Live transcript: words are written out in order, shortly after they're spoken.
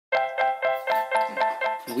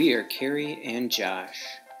We are Carrie and Josh.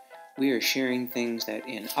 We are sharing things that,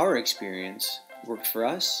 in our experience, worked for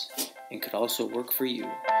us and could also work for you.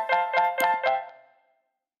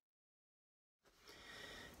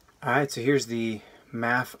 Alright, so here's the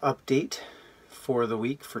MAF update for the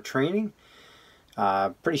week for training.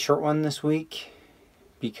 Pretty short one this week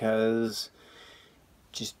because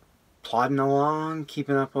just plodding along,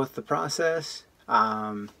 keeping up with the process.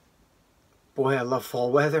 Boy, I love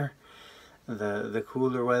fall weather. The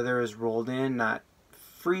cooler weather has rolled in, not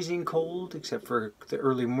freezing cold except for the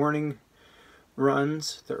earlier morning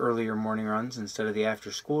runs instead of the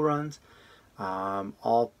after school runs.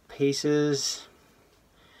 All paces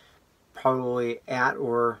probably at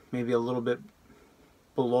or maybe a little bit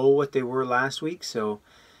below what they were last week, so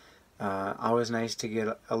always nice to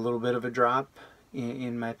get a little bit of a drop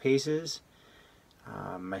in my paces.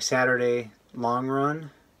 My Saturday long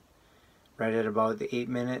run right at about the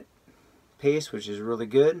 8-minute pace, which is really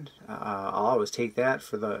good. I'll always take that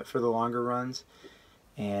for the longer runs.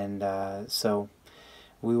 And so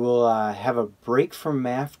we will have a break from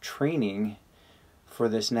MAF training for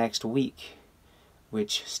this next week,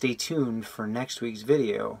 which stay tuned for next week's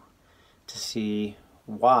video to see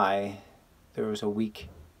why there was a week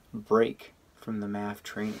break from the MAF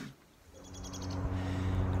training.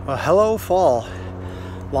 Well, hello fall.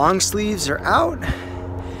 Long sleeves are out.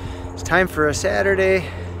 It's time for a Saturday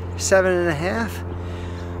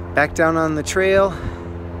 7.5. Back down on the trail.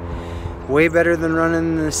 Way better than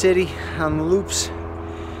running in the city on the loops.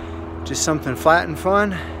 Just something flat and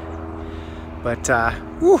fun. But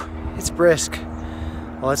it's brisk.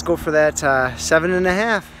 Well, let's go for that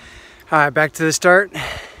 7.5. Alright, back to the start.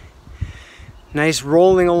 Nice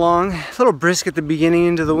rolling along. A little brisk at the beginning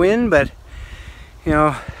into the wind, but you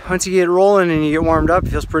know, once you get rolling and you get warmed up, it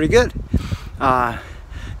feels pretty good.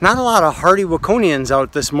 Not a lot of hardy Waconians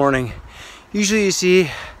out this morning. Usually you see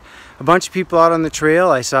a bunch of people out on the trail.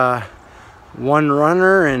 I saw one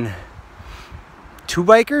runner and 2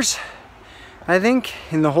 bikers, I think,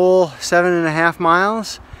 in the whole 7.5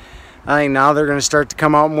 miles. I think now they're going to start to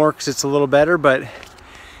come out more because it's a little better, but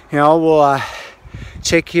you know, we'll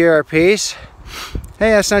check here our pace.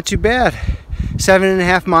 Hey, that's not too bad.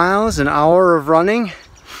 7.5 miles, an hour of running,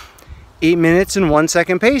 8 minutes and 1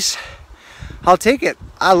 second pace. I'll take it.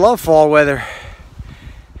 I love fall weather.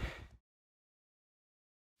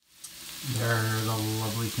 There are the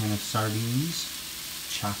lovely kind of sardines,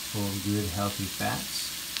 chock full of good healthy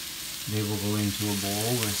fats. They will go into a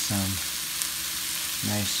bowl with some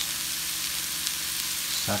nice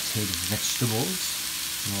sauteed vegetables,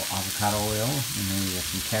 a little avocado oil, and then we got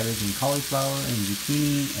some cabbage and cauliflower and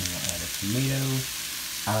zucchini, and we'll add a tomato.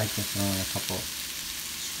 I like to throw in a couple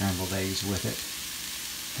scrambled eggs with it,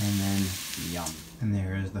 and then yum. And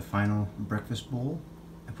there is the final breakfast bowl.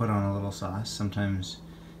 I put on a little sauce, sometimes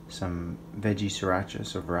some veggie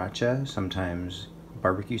sriracha, sometimes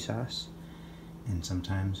barbecue sauce, and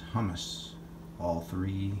sometimes hummus. All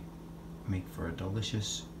three make for a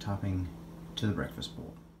delicious topping to the breakfast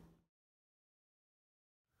bowl.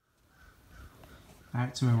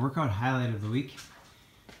 Alright, so my workout highlight of the week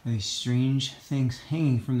are these strange things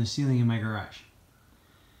hanging from the ceiling in my garage.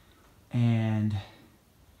 And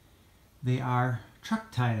they are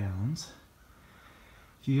truck tie-downs.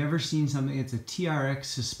 If you've ever seen something, it's a TRX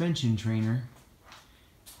suspension trainer.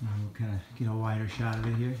 We'll kind of get a wider shot of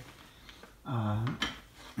it here.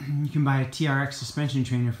 You can buy a TRX suspension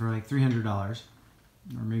trainer for like $300,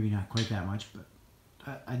 or maybe not quite that much, but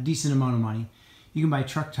a decent amount of money. You can buy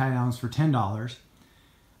truck tie-downs for $10.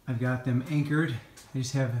 I've got them anchored. I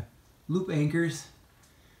just have loop anchors.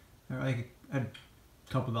 They're like a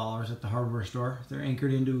couple dollars at the hardware store. They're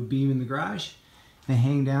anchored into a beam in the garage. They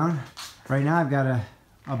hang down. Right now I've got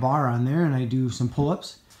a bar on there and I do some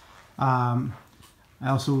pull-ups. I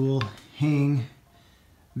also will hang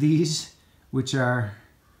these, which are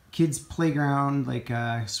kids playground, like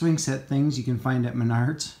swing set things you can find at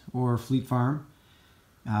Menards or Fleet Farm.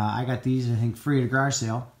 I got these, I think, free at a garage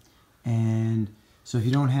sale. And so if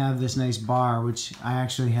you don't have this nice bar, which I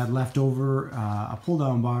actually had left over, a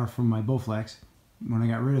pull-down bar from my Bowflex. When I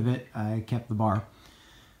got rid of it, I kept the bar.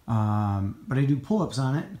 But I do pull-ups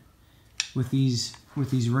on it. With these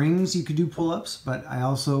rings, you could do pull-ups, but I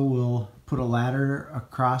also will put a ladder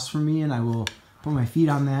across from me, and I will put my feet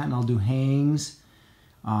on that, and I'll do hangs.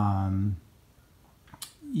 You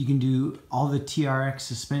can do all the TRX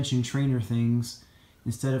suspension trainer things.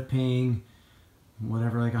 Instead of paying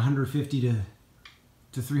whatever, like $150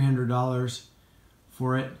 to $300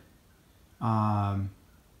 for it,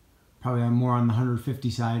 probably I'm more on the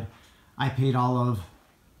 $150 side. I paid all of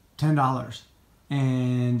 $10,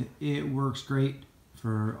 and it works great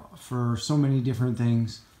for so many different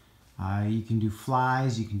things. You can do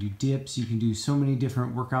flies, you can do dips, you can do so many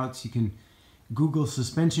different workouts. You can Google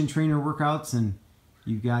suspension trainer workouts and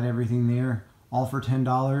you've got everything there, all for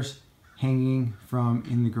 $10, hanging from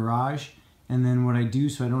in the garage. And then what I do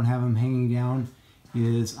so I don't have them hanging down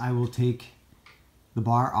is I will take the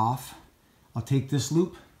bar off. I'll take this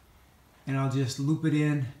loop and I'll just loop it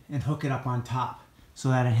in and hook it up on top so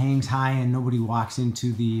that it hangs high and nobody walks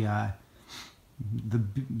into the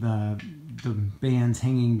bands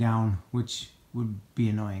hanging down, which would be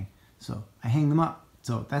annoying. So I hang them up.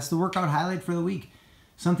 So that's the workout highlight for the week.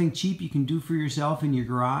 Something cheap you can do for yourself in your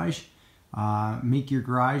garage. Make your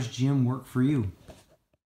garage gym work for you.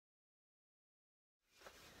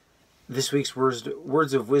 This week's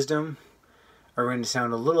words of wisdom are going to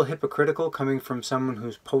sound a little hypocritical coming from someone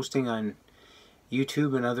who's posting on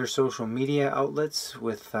YouTube and other social media outlets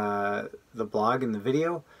with the blog and the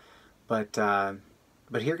video, but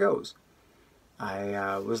here goes.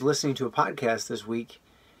 I was listening to a podcast this week,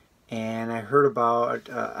 and I heard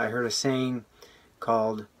a saying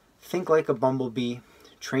called "Think like a bumblebee,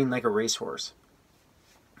 train like a racehorse,"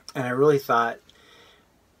 and I really thought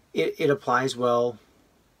it applies well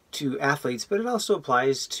to athletes, but it also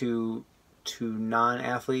applies to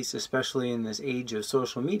non-athletes, especially in this age of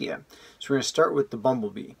social media. So we're going to start with the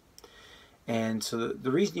bumblebee. And so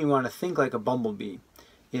the reason you want to think like a bumblebee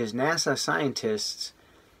is NASA scientists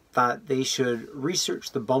thought they should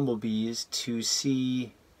research the bumblebees to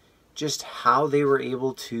see just how they were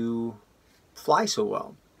able to fly so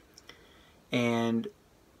well. And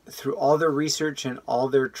through all their research and all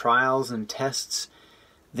their trials and tests,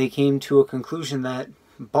 they came to a conclusion that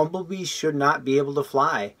bumblebees should not be able to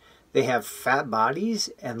fly. They have fat bodies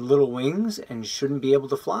and little wings and shouldn't be able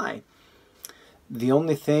to fly. The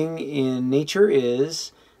only thing in nature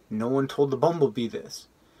is no one told the bumblebee this.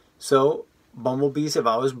 So bumblebees have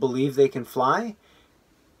always believed they can fly,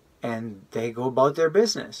 and they go about their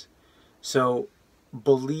business. So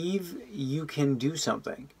believe you can do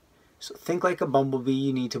something. So think like a bumblebee.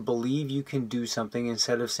 You need to believe you can do something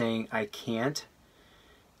instead of saying I can't.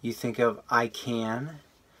 You think of I can.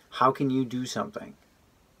 How can you do something?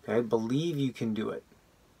 Okay, believe you can do it.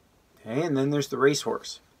 Okay, and then there's the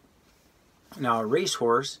racehorse. Now a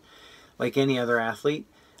racehorse, like any other athlete,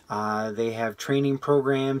 they have training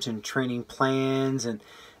programs and training plans, and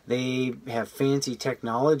they have fancy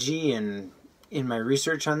technology. And in my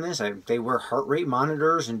research on this, they wear heart rate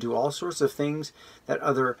monitors and do all sorts of things that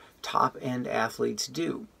other top-end athletes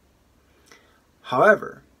do.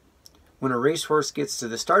 However, when a racehorse gets to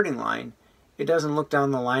the starting line, it doesn't look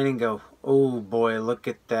down the line and go, oh boy, look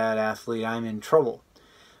at that athlete, I'm in trouble.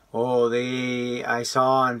 Oh, I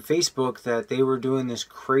saw on Facebook that they were doing this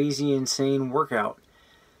crazy, insane workout.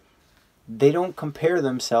 They don't compare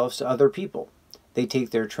themselves to other people. They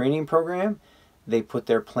take their training program, they put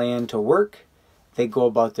their plan to work, they go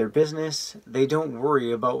about their business. They don't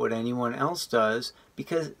worry about what anyone else does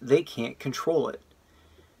because they can't control it.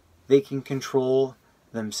 They can control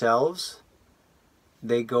themselves.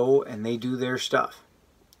 They go and they do their stuff.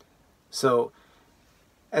 So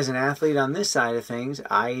as an athlete on this side of things,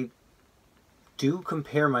 I do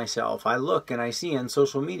compare myself. I look and I see on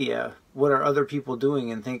social media what are other people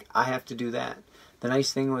doing and think I have to do that. The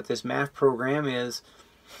nice thing with this MAF program is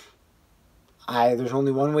there's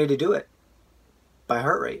only one way to do it, by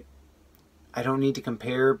heart rate. I don't need to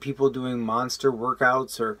compare people doing monster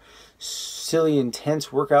workouts or silly intense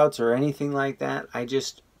workouts or anything like that. I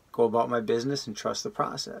just go about my business and trust the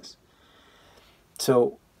process.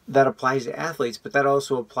 So that applies to athletes, but that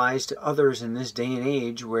also applies to others in this day and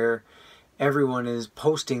age where everyone is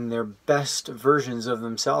posting their best versions of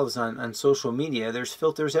themselves on social media. There's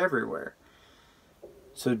filters everywhere.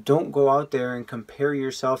 So don't go out there and compare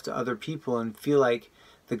yourself to other people and feel like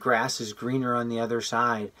the grass is greener on the other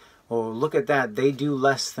side. Oh, look at that. They do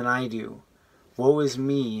less than I do. Woe is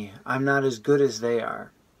me. I'm not as good as they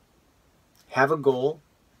are. Have a goal.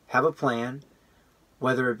 Have a plan,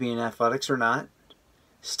 whether it be in athletics or not.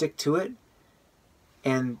 Stick to it.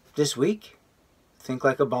 And this week, think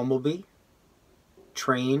like a bumblebee.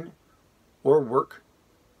 Train or work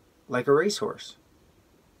like a racehorse.